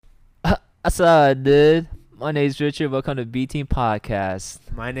What's up, dude? My name's Richard. Welcome to B Team Podcast.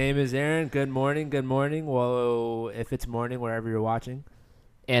 My name is Aaron. Good morning. Good morning. Well, if it's morning, wherever you're watching.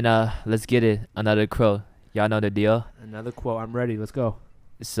 And let's get it. Another quote. Y'all know the deal. Another quote. I'm ready. Let's go.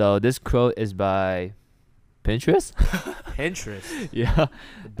 So this quote is by Pinterest. Pinterest. Yeah.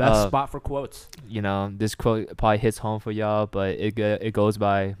 The best spot for quotes. This quote probably hits home for y'all, but it goes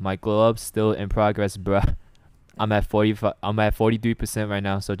by my glow up still in progress, bruh. I'm at 45. I'm at 43% right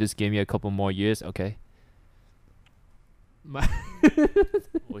now. So just give me a couple more years, okay? My,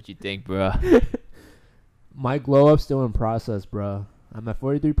 What you think, bruh? my glow up still in process, bro. I'm at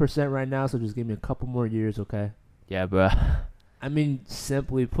 43% right now, so just give me a couple more years, okay? Yeah, bruh. I mean,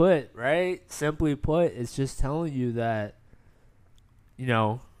 simply put, right? Simply put, it's just telling you that,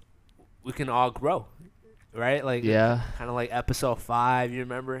 we can all grow, right? Like, Yeah. kind of like episode 5. You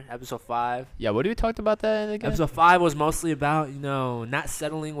remember episode 5? Yeah. What we talked about that again? Episode 5 was mostly about, not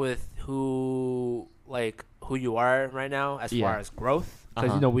settling with who you are right now as Yeah. far as growth.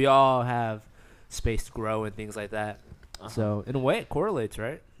 Because, Uh-huh. we all have space to grow and things like that. Uh-huh. So, in a way, it correlates,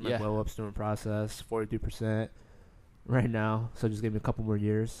 right? Yeah. Glow up's doing process, 43% right now. So, just give me a couple more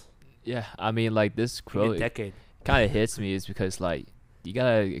years. Yeah, I mean, like this Maybe a quote decade. kind of hits me is because like you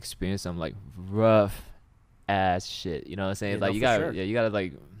gotta experience some like rough ass shit. You know what I'm saying? Yeah, Like no, you for gotta, sure. yeah, you gotta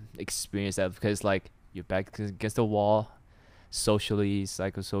like experience that because like you're back against the wall, socially,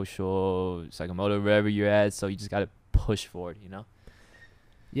 psychosocial, psychomotor, wherever you're at. So you just gotta push forward. You know?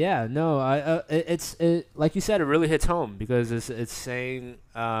 Yeah, no, it's like you said, it really hits home because it's saying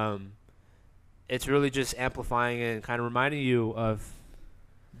it's really just amplifying and kind of reminding you of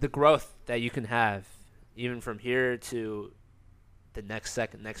the growth that you can have even from here to the next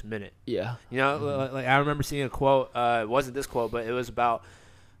second, next minute. Yeah. Like I remember seeing a quote. It wasn't this quote, but it was about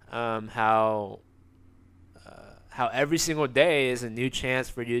how every single day is a new chance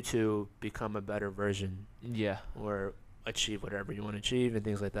for you to become a better version Yeah. or achieve whatever you want to achieve and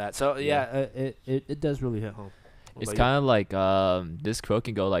things like that. So Yeah. it does really hit home. What It's about kind of like this quote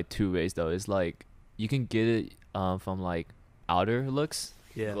can go like two ways though. It's like you can get it from like outer looks,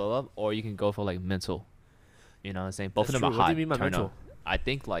 you? Yeah. glow up, or you can go for like mental. You know what I'm saying? Both That's of them true. are What do hot. you mean by Turn mental? on. I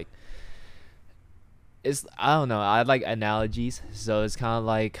think like it's I don't know. I like analogies. So it's kind of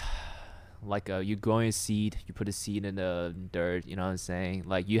like you growing a seed. You put a seed in the dirt. You know what I'm saying?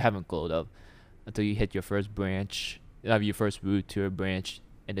 Like you haven't glowed up until you hit your first branch. You have your first root to a branch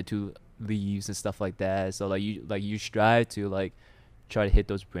and the two leaves and stuff like that. So like you strive to like try to hit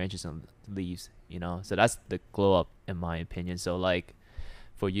those branches and leaves. You know. So that's the glow up in my opinion. So like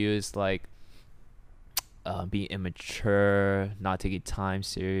for you, it's like being immature, not taking time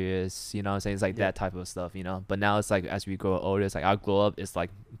serious, you know what I'm saying? It's like Yeah. that type of stuff, you know? But now it's like as we grow older, it's like our glow up is like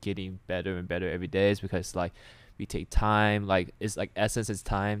getting better and better every day. It's because like we take time, like it's like essence is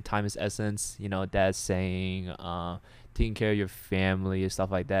time, time is essence, you know, dad's saying, taking care of your family and stuff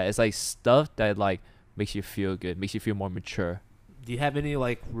like that. It's like stuff that like makes you feel good, makes you feel more mature. Do you have any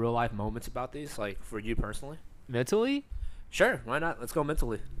like real life moments about these, like for you personally? Mentally, Sure. Why not? Let's go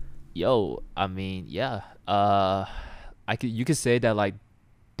mentally. yo, I mean, yeah. You could say that like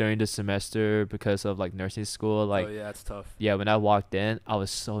during the semester because of like nursing school, like Oh yeah, it's tough. yeah, when I walked in, I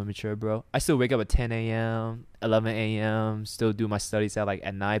was so immature, bro. I still wake up at 10 a.m., 11 a.m., still do my studies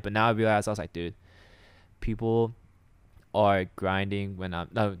at night. But now I realize I was like, dude, people are grinding when I'm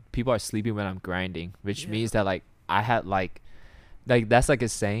no, people are sleeping when I'm grinding, which Yeah. means that like I had like that's like a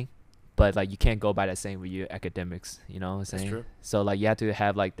saying, but like you can't go by that saying with your academics, you know what I'm That's saying? true. So like you have to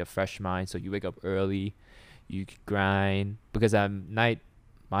have like the fresh mind. So you wake up early, you grind because at night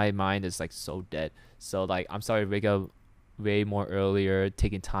my mind is like so dead. So like I'm sorry to wake up way more earlier,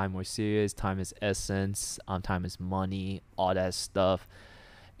 taking time more serious. Time is essence. Time is money. All that stuff,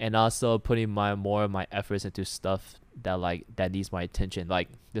 and also putting my more of my efforts into stuff that needs my attention. Like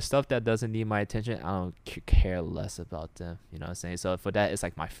the stuff that doesn't need my attention, I don't care less about them. You know what I'm saying? So for that, it's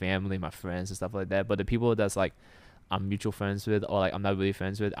like my family, my friends, and stuff like that. But the people that's like I'm mutual friends with, or like I'm not really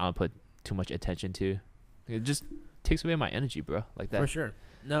friends with, I don't put too much attention to. It just takes away my energy, bro. Like For that. sure.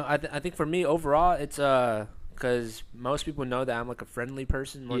 No, I think for me overall, it's because most people know that I'm like a friendly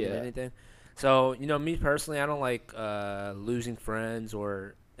person more than Yeah. anything. So me personally, I don't like losing friends,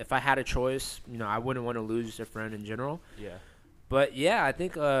 or if I had a choice, I wouldn't want to lose a friend in general. Yeah. But yeah, I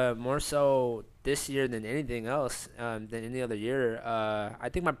think more so this year than anything else, than any other year. I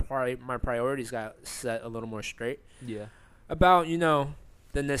think my priorities got set a little more straight Yeah. about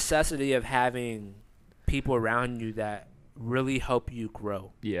the necessity of having people around you that really help you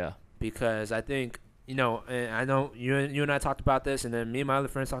grow. Yeah. Because I think and I know you and I talked about this, and then me and my other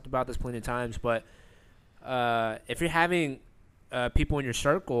friends talked about this plenty of times. But if you're having people in your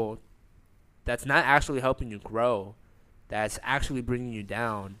circle that's not actually helping you grow, that's actually bringing you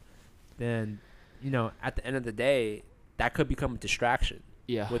down, then, at the end of the day, that could become a distraction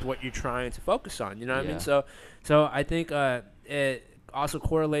Yeah. with what you're trying to focus on. You know what I Yeah. mean? So I think it also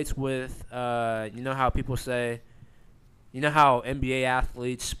correlates with how people say, how NBA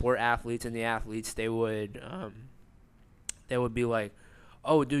athletes, sport athletes, and the athletes they would be like,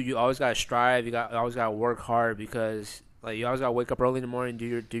 oh, dude, you always gotta strive. You always gotta work hard because like you always gotta wake up early in the morning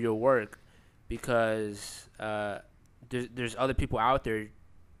and do your work because there's other people out there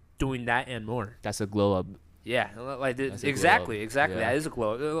doing that and more. That's a glow up. Yeah, like That's a exactly. glow up. That Yeah. is a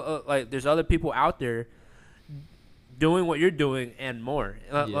glow. Like there's other people out there doing what you're doing and more.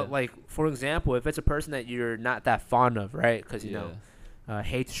 Yeah. Like for example, if it's a person that you're not that fond of, right? Because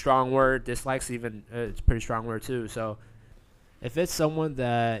hate's a strong word. Dislikes even it's a pretty strong word too. So if it's someone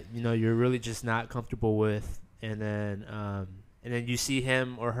that you're really just not comfortable with, and then you see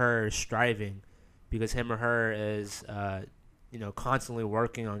him or her striving, because him or her is constantly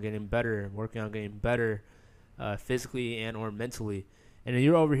working on getting better, physically and or mentally, and then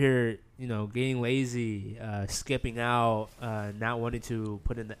you're over here getting lazy, skipping out, not wanting to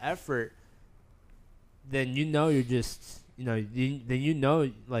put in the effort, then you're just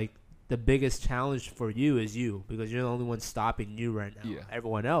like the biggest challenge for you is you, because you're the only one stopping you right now. Yeah.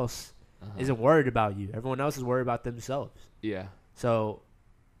 Everyone else Uh-huh. isn't worried about you. Everyone else is worried about themselves. Yeah. So,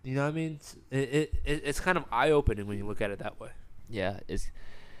 you know what I mean? It's kind of eye-opening when you look at it that way. Yeah.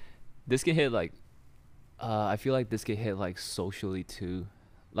 This can hit like, I feel like this can hit like socially too,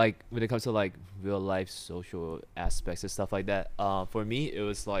 like when it comes to like real life social aspects and stuff like that. For me, it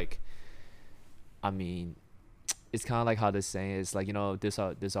was like, I mean, it's kind of like how this saying is like,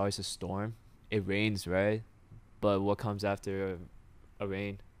 there's always a storm. It rains, right? But what comes after a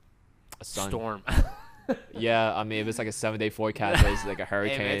rain? A sun. Storm. Yeah, I mean, if it's like a 7-day forecast, it's like a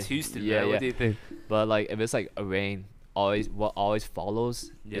hurricane. Hey, man, it's Houston, Yeah, man. yeah. What do you think? But like if it's like a rain, what always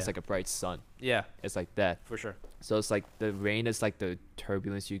follows Yeah. is like a bright sun. Yeah, It's like that. for sure. So it's like the rain is like the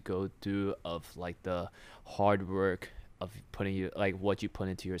turbulence you go through of like the hard work of what you put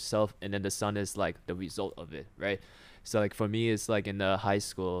into yourself, and then the sun is like the result of it, right? So like for me, it's like in the high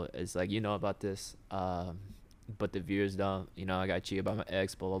school, it's like about this, but the viewers don't. I got cheated by my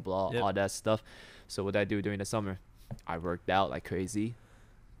ex, blah blah blah, Yep. all that stuff. So what I do during the summer, I worked out like crazy.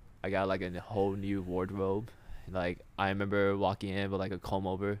 I got like a whole new wardrobe. Like I remember walking in with like a comb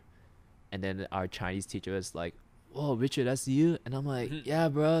over, and then our Chinese teacher was like, "Whoa, Richard, that's you?" And I'm like, "Yeah,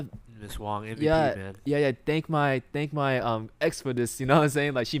 bro. Miss Wong, MVP, Yeah, man. yeah. Thank my ex for this. You know what I'm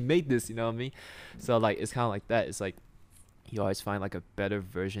saying? Like she made this. You know what I mean? So like it's kind of like that. It's like you always find like a better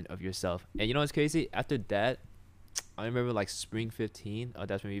version of yourself. And you know what's crazy? After that, I remember like spring 15.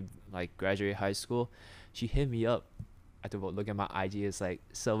 That's when we like graduated high school. She hit me up after looking at my IG. It's like,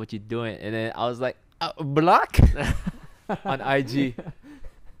 so what you doing? And then I was like, block on IG.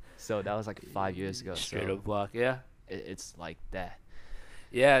 So that was like 5 years ago. Straight So up block, yeah. it's like that.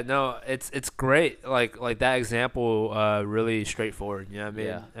 Yeah, no, it's great. Like that example, really straightforward. You know what I mean?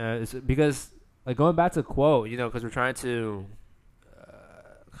 Yeah. It's because like going back to the quote, because we're trying to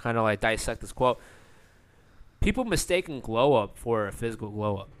kind of like dissect this quote. People mistaken glow up for a physical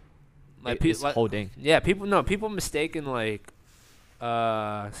glow up. It's holding. Yeah, people mistaken like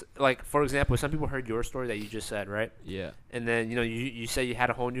for example, some people heard your story that you just said, right? Yeah. And then you said you had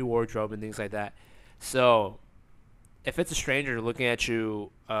a whole new wardrobe and things like that. So if it's a stranger looking at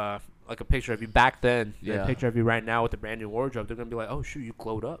you, like a picture of you back then, and Yeah. a picture of you right now with a brand new wardrobe, they're gonna be like, "Oh shoot, you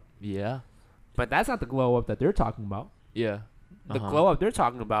glowed up." Yeah. But that's not the glow up that they're talking about. Yeah. The glow up they're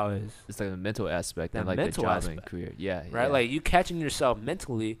talking about is It's like the mental aspect The and like the mental job and aspect. career. Yeah. right, yeah. like you catching yourself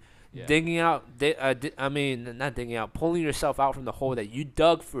mentally, Yeah. digging out. I mean, not digging out, pulling yourself out from the hole that you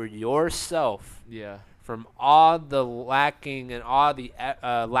dug for yourself. Yeah. From all the lacking and all the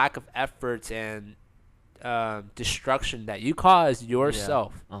lack of efforts and destruction that you caused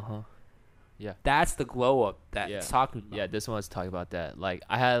yourself. Uh-huh. That's the glow up that Yeah. it's talking about. Yeah, this one's talking about that. Like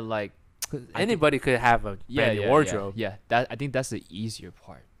I had like 'Cause I anybody could have a brand new wardrobe. Yeah. That I think that's the easier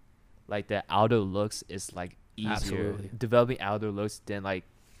part. Like the outer looks is like easier. Absolutely. Developing outer looks than like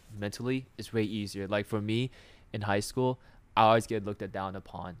mentally is way easier. Like for me in high school, I always get looked at down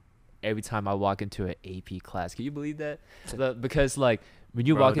upon every time I walk into an AP class. Can you believe that? Because like when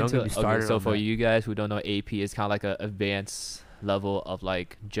you Bro, walk don't into get me started so on for that. you guys who don't know, AP is kind of like a advanced level of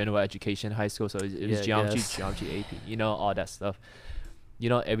like general education in high school. So it was Yeah, geometry, yes. geometry AP, all that stuff.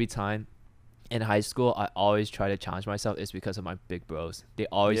 Every time in high school, I always try to challenge myself. It's because of my big bros. They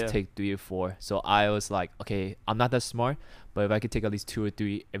always Yeah. take 3 or 4. So I was like, okay, I'm not that smart, but if I could take at least 2 or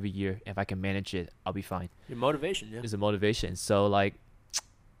 3 every year, if I can manage it, I'll be fine. Your motivation, yeah. It's a motivation. So like,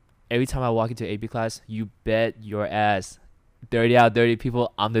 every time I walk into AP class, you bet your ass, 30 out of 30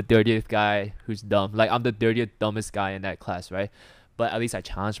 people, I'm the 30th guy who's dumb. Like I'm the 30th dumbest guy in that class, right? But at least I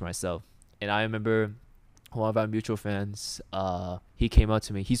challenged myself. And I remember one of our mutual friends, he came up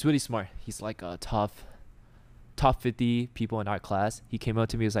to me. He's really smart. He's like a top 50 people in our class. He came up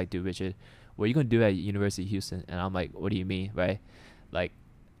to me. He was like, dude, Richard, what are you gonna do at University of Houston? And I'm like, what do you mean, right? Like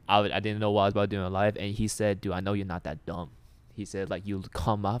I didn't know what I was about to do in life. And he said, dude, I know you're not that dumb. He said, like, you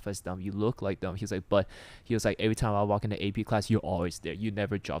come off as dumb, you look like dumb. He was like, but he was like, every time I walk into AP class, you're always there. You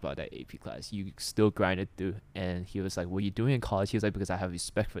never drop out that AP class. You still grind it through. And he was like, what are you doing in college? He was like, because I have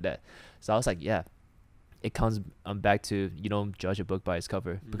respect for that. So I was like, yeah. It comes back to, you don't judge a book by its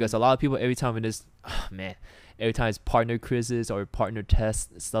cover. Because a lot of people, every time in this, every time it's partner quizzes or partner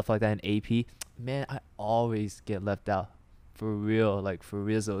tests, stuff like that in AP, man, I always get left out. For real, like for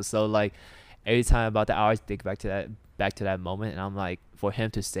real. So like every time about the hours, think back to that moment, and I'm like, for him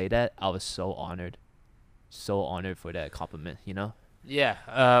to say that, I was so honored for that compliment, you know?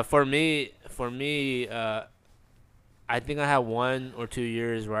 Yeah. For me, I think I had 1 or 2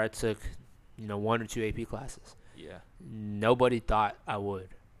 years where I took, 1 or 2 AP classes. Yeah. Nobody thought I would.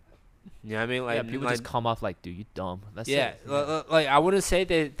 You know what I mean? Like, yeah, people just come off like, dude, you dumb. That's yeah, it. like I wouldn't say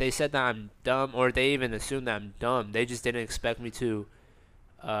they said that I'm dumb, or they even assumed that I'm dumb. They just didn't expect me to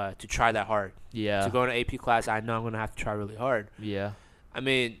try that hard. Yeah. To go into AP class, I know I'm gonna have to try really hard. Yeah. I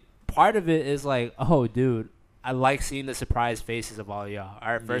mean, part of it is like, oh, dude, I like seeing the surprised faces of all y'all.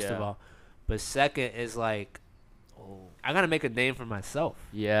 All right, first of all, but second is like, I gotta make a name for myself.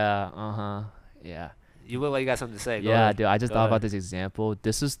 Yeah. Yeah. You look like you got something to say. Go Yeah, ahead. dude. I just Go thought ahead. about this example.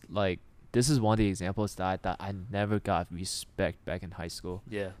 This is one of the examples that I thought I never got respect back in high school.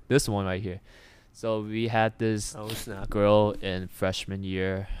 Yeah. This one right here. So we had this Oh snap. girl in freshman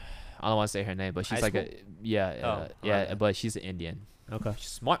year. I don't want to say her name, but she's High like school? Alright. but she's an Indian. Okay. She's a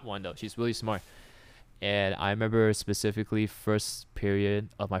smart one though. She's really smart. And I remember specifically first period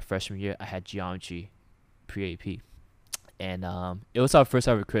of my freshman year, I had geometry, pre-AP, and it was our first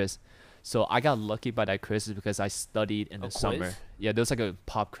ever quiz. So I got lucky by that quiz because I studied in the summer. Quiz? Yeah, there was like a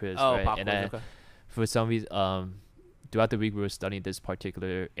pop quiz, Oh, right? pop And quiz. I, Okay. for some reason, throughout the week we were studying this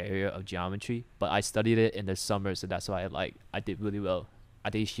particular area of geometry, but I studied it in the summer, so that's why I did really well. I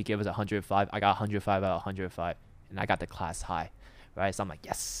think she gave us 105. I got 105 out of 105, and I got the class high, right? So I'm like,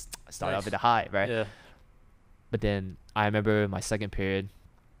 yes, I started off Nice. with a high, right? Yeah. But then I remember my second period,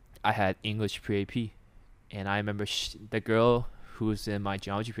 I had English pre-AP, and I remember the girl who was in my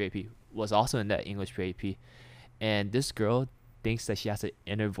geometry pre-AP was also in that English pre-AP, and this girl thinks that she has an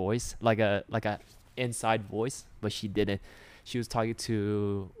inner voice, like a inside voice, but she didn't. She was talking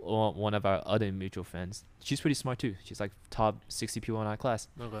to one of our other mutual friends. She's pretty smart too. She's like top 60 people in our class,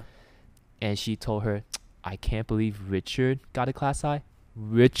 Okay. and she told her, "I can't believe Richard got a class high.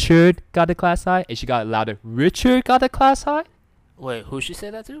 Richard got a class high," and she got louder. Richard got a class high. Wait, who she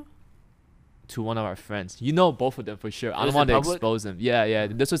said that to? To one of our friends. You know both of them for sure. I Was don't it want to public? expose them. Yeah.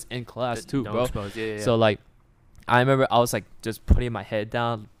 This was in class too, Don't bro. expose. Yeah. So like, I remember I was like just putting my head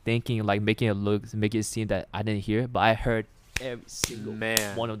down, thinking like making it seem that I didn't hear, but I heard every single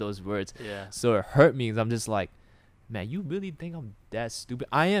Man. one of those words. Yeah. So it hurt me. 'Cause I'm just like, man, you really think I'm that stupid?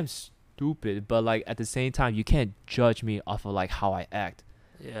 I am stupid, but like at the same time, you can't judge me off of like how I act.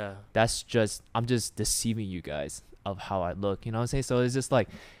 Yeah. I'm just deceiving you guys of how I look. You know what I'm saying? So it's just like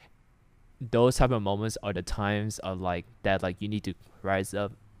those type of moments are the times of like that, like you need to rise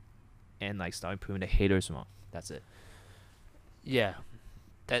up and like start proving the haters wrong. That's it. Yeah.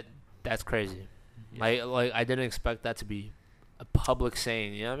 That's crazy. Yeah. Like I didn't expect that to be a public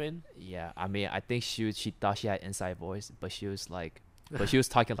saying. You know what I mean? Yeah, I mean, I think she thought she had inside voice, but she was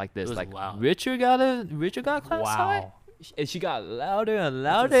talking like this, was like loud. Richard got a class high? Wow. And she got louder and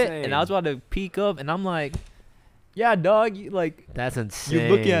louder, insane. and I was about to peek up, and I'm like, yeah, dog, you like That's insane.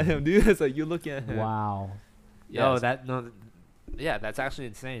 you looking at him, dude. It's like you're looking at him. Wow. Yeah, Yeah, that's actually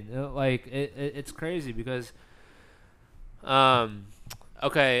insane. Like it's crazy because,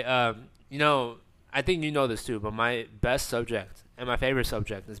 okay, I think you know this too, but my best subject and my favorite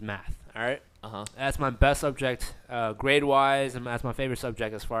subject is math. All right, that's my best subject, grade wise, and that's my favorite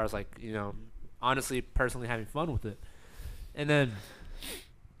subject as far as like honestly, personally having fun with it. And then,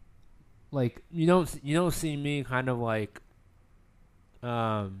 like you don't see me kind of like,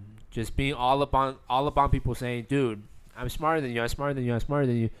 just being all up on people saying, dude, I'm smarter than you. I'm smarter than you. I'm smarter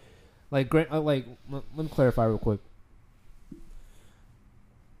than you. Like, let me clarify real quick.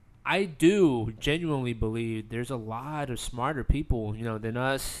 I do genuinely believe there's a lot of smarter people, than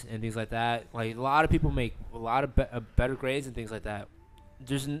us and things like that. Like, a lot of people make a lot of better grades and things like that.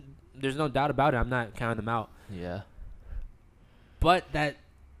 There's no doubt about it. I'm not counting them out. Yeah. But that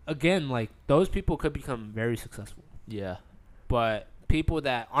again, like those people could become very successful, Yeah. but people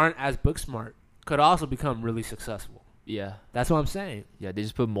that aren't as book smart could also become really successful. Yeah. That's what I'm saying. Yeah. They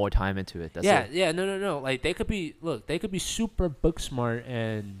just put more time into it. That's Yeah, it. yeah, no. Like they could be super book smart,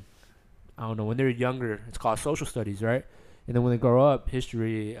 and I don't know, when they're younger, it's called social studies, right? And then when they grow up,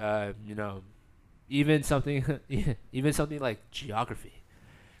 history, even something even something like geography,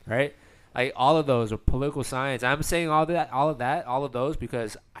 right? Like all of those, or political science. I'm saying all of those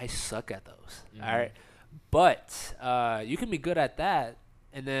because I suck at those. Mhm. All right, but you can be good at that,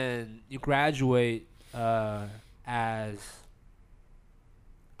 and then you graduate as,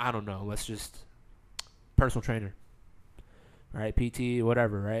 I don't know, let's just personal trainer, right? PT,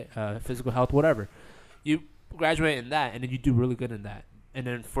 whatever, right? Physical health, whatever. You graduate in that, and then you do really good in that, and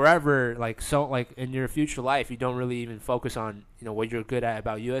then forever, like in your future life, you don't really even focus on what you're good at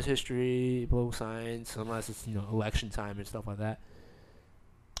about U.S. history, political science, unless it's election time and stuff like that.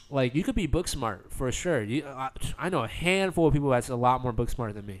 Like you could be book smart for sure. I know a handful of people that's a lot more book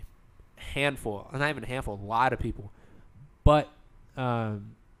smart than me. Handful, and not even a handful, a lot of people, but a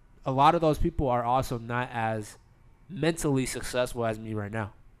lot of those people are also not as mentally successful as me right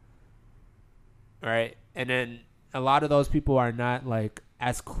now. Right? And then a lot of those people are not like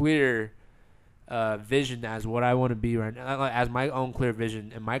as clear vision as what I want to be right now, as my own clear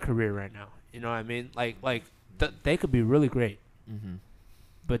vision in my career right now. You know what I mean? They could be really great, Mm-hmm.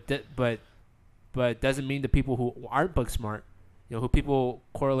 but doesn't mean the people who aren't book smart, who people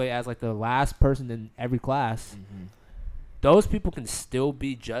correlate as like the last person in every class, Mm-hmm. those people can still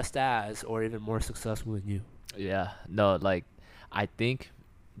be just as or even more successful than you. Yeah. No, like I think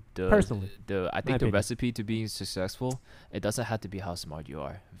Personally, the opinion. recipe to being successful, it doesn't have to be how smart you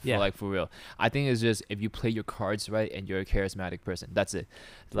are. Yeah. For real. I think it's just if you play your cards right and you're a charismatic person. That's it.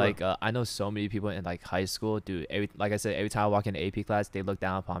 Like I know so many people in like high school, dude. Like I said, every time I walk in the AP class, they look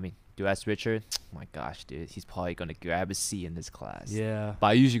down upon me. Dude, that's Richard. Oh my gosh, dude, he's probably gonna grab a C in this class. Yeah. But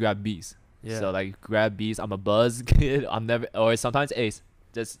I usually grab B's. Yeah. So like grab B's. I'm a buzz kid. I'm never, or sometimes A's.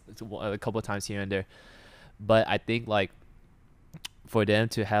 Just a couple of times here and there. But I think like for them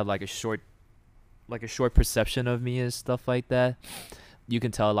to have like a short perception of me and stuff like that, you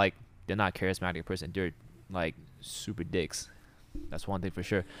can tell like they're not a charismatic person. They're like super dicks. That's one thing for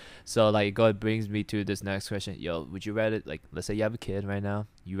sure. So like God brings me to this next question. Yo, would you rather, like, let's say you have a kid right now,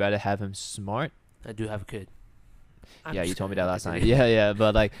 you rather have him smart? I do have a kid. Yeah, you told me that last time. Yeah,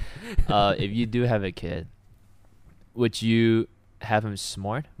 but like if you do have a kid, would you have him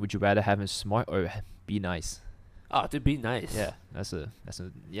smart? Would you rather have him smart or be nice? Oh, to be nice. Yeah, that's a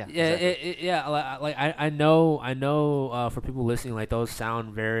yeah. Yeah, Exactly. like I know for people listening, like those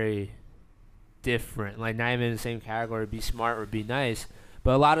sound very different. Like not even in the same category, be smart or be nice.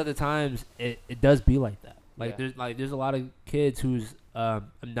 But a lot of the times it does be like that. Like there's a lot of kids who's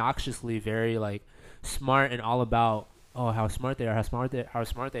obnoxiously very like smart and all about how smart they are, how smart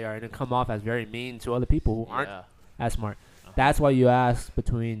they are, and then come off as very mean to other people who aren't as smart. Uh-huh. That's why you ask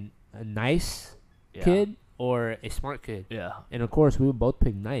between a nice kid or a smart kid. Yeah. And of course, we would both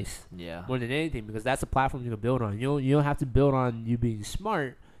pick nice Yeah. more than anything because that's a platform you can build on. You don't have to build on you being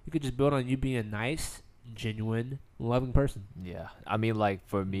smart. You could just build on you being a nice, genuine, loving person. Yeah. I mean, like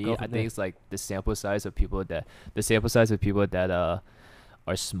for me, Go I from think there. it's like the sample size of people that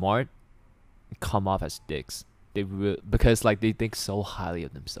are smart come off as dicks. Because like they think so highly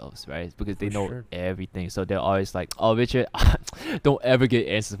of themselves, right? Because they For know sure. everything, so they're always like, "Oh, Richard, don't ever get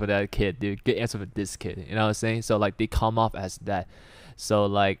answers for that kid, dude. Get answers for this kid." You know what I'm saying? So like they come off as that. So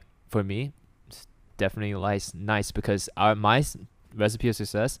like for me, it's definitely nice because my recipe of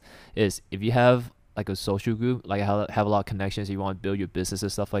success is if you have like a social group, like have a lot of connections, you want to build your business and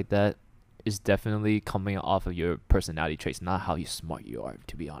stuff like that. It's definitely coming off of your personality traits, not how smart you are.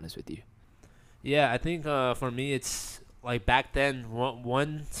 To be honest with you. Yeah, I think for me, it's like back then,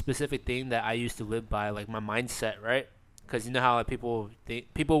 one specific thing that I used to live by, like my mindset, right? Because you know how like,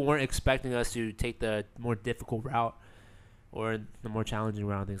 people weren't expecting us to take the more difficult route or the more challenging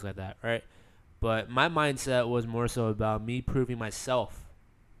route, things like that, right? But my mindset was more so about me proving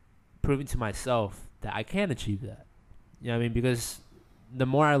to myself that I can achieve that. You know what I mean? Because the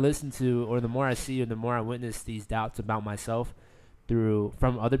more I listen to, or the more I see, or the more I witness these doubts about myself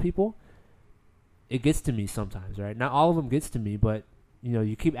from other people, it gets to me sometimes, right? Not all of them gets to me, but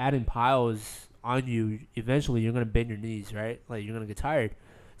you keep adding piles on you. Eventually, you're gonna bend your knees, right? Like you're gonna get tired.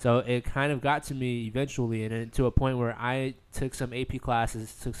 So it kind of got to me eventually, and then to a point where I took some AP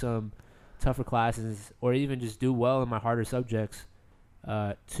classes, took some tougher classes, or even just do well in my harder subjects,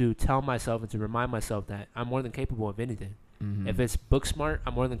 to tell myself and to remind myself that I'm more than capable of anything. Mm-hmm. If it's book smart,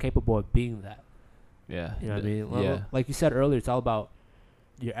 I'm more than capable of being that. Yeah. You know what I mean? Yeah. Like you said earlier, it's all about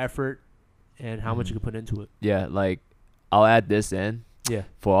your effort and how much you can put into it. Yeah, like I'll add this in Yeah.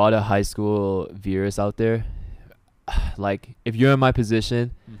 for all the high school viewers out there. Like if you're in my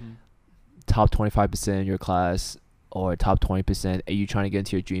position, top 25% in your class or top 20%, and you trying to get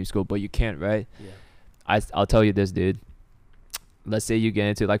into your dream school, but you can't, right? Yeah. I'll tell you this, dude. Let's say you get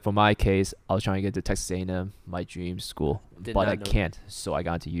into, like for my case, I was trying to get to Texas A&M, my dream school, but I can't. So I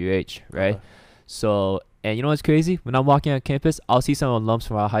got into UH, right? So, and you know what's crazy? When I'm walking on campus, I'll see some alums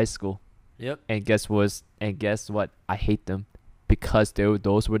from our high school. Yep. And guess what? I hate them because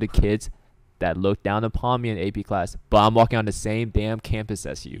those were the kids that looked down upon me in AP class. But I'm walking on the same damn campus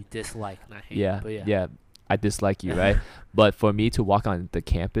as you. You dislike, not hate. Yeah, But yeah. I dislike you, right? But for me to walk on the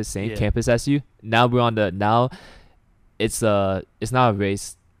campus, same campus as you, now it's not a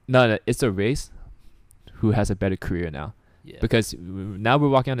race. No, it's a race. Who has a better career now? Yeah. Because now we're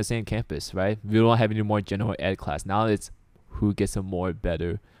walking on the same campus, right? We don't have any more general ed class. Now it's who gets a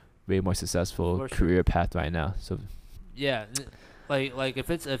way more successful career path right now. So yeah, like if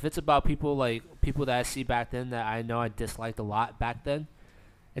it's about people that I see back then that I know I disliked a lot back then,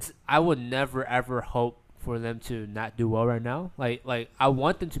 I would never ever hope for them to not do well right now. Like I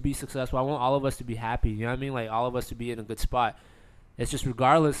want them to be successful. I want all of us to be happy. You know what I mean? Like all of us to be in a good spot. It's just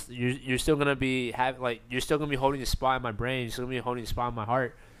regardless, you're still gonna be you're still gonna be holding a spot in my brain. You're still gonna be holding a spot in my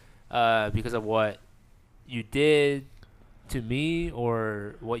heart, because of what you did to me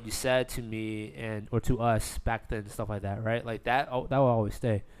or what you said to me or to us back then, stuff like that, right? Like that will always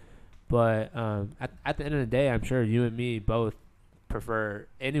stay. But at the end of the day, I'm sure you and me both prefer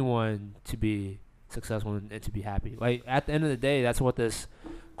anyone to be successful and to be happy. Like at the end of the day, that's what this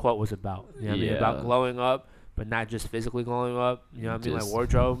quote was about. You know what I mean? About glowing up, but not just physically glowing up. You know what I mean? Like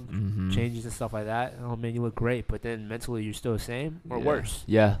wardrobe changes and stuff like that. Oh man, you look great, but then mentally you're still the same or worse.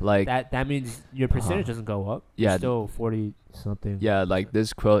 Yeah, like that means your percentage doesn't go up. Yeah, you're still 40 something. Yeah, like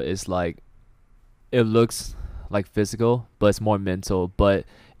this quote is like, it looks like physical, but it's more mental. But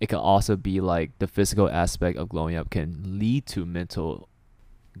it can also be like the physical aspect of glowing up can lead to mental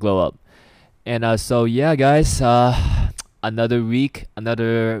glow up. And so yeah, guys, another week,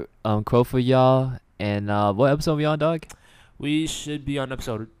 another quote for y'all. And what episode are we on, dog? We should be on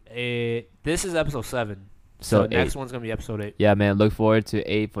episode 8. This is episode 7. So next one's going to be episode 8. Yeah, man. Look forward to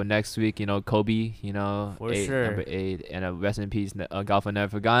 8 for next week. You know, Kobe, you know, for sure. Number 8. And rest in peace, golf will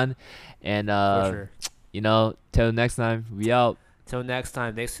never forgotten. And, for sure. You know, till next time, we out. Till next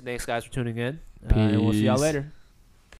time. Thanks guys for tuning in. Peace. And we'll see y'all later.